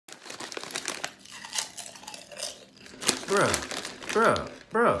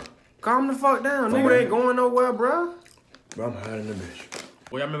Bruh. Calm the fuck down. Nigga ain't going nowhere, bruh. Bro, I'm hiding the bitch.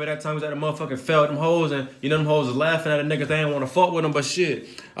 Well, y'all remember that time we was at the motherfucking felt them hoes and, you know, them hoes was laughing at the niggas. They ain't want to fuck with them, but shit.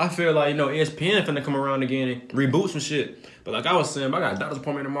 I feel like, you know, ESPN finna come around again and reboot some shit. But like I was saying, I got a doctor's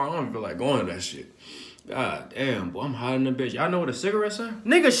appointment tomorrow. I don't feel like going to that shit. God damn, boy, I'm hiding the bitch. Y'all know what a cigarette say?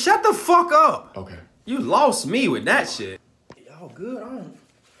 Nigga, shut the fuck up. Okay. You lost me with that shit. Y'all good?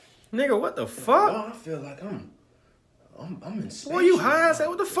 Nigga, what the fuck? I feel like I'm in space. Boy, you high as hell.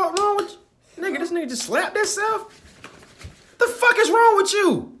 What the fuck wrong with you? Nigga, this nigga just slapped himself? The fuck is wrong with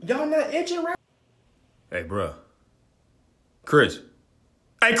you? Y'all not itching, right? Hey, bruh. Chris.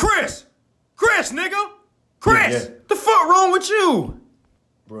 Hey, Chris! Chris, nigga! Chris! Yeah. The fuck wrong with you?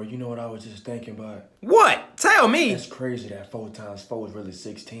 Bro, you know what I was just thinking about? What? Tell me. It's crazy that 4 times 4 is really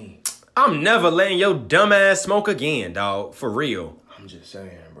 16. I'm never letting your dumb ass smoke again, dog. For real. I'm just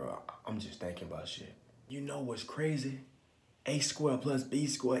saying, bro. I'm just thinking about shit. You know what's crazy? A squared plus B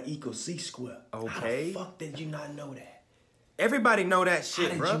squared equals C squared. Okay. How the fuck did you not know that? Everybody know that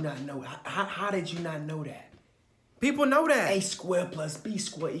shit, bro. How did you not know? How did you not know that? People know that. A squared plus B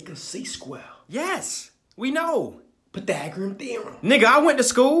squared equals C squared. Yes, we know. Pythagorean theorem. Nigga, I went to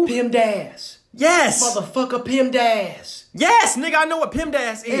school. PEMDAS. Yes. Motherfucker, PEMDAS. Yes, nigga, I know what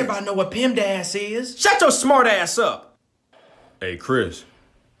PEMDAS is. Everybody know what PEMDAS is. Shut your smart ass up. Hey, Chris.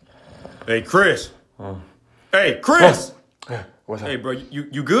 Hey, Chris. Hey, Chris. Yeah, what's up? Hey, bro,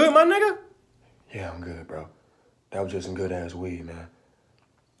 you good, my nigga? Yeah, I'm good, bro. That was just some good ass weed, man.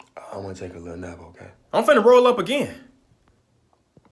 I want to take a little nap, okay? I'm finna roll up again.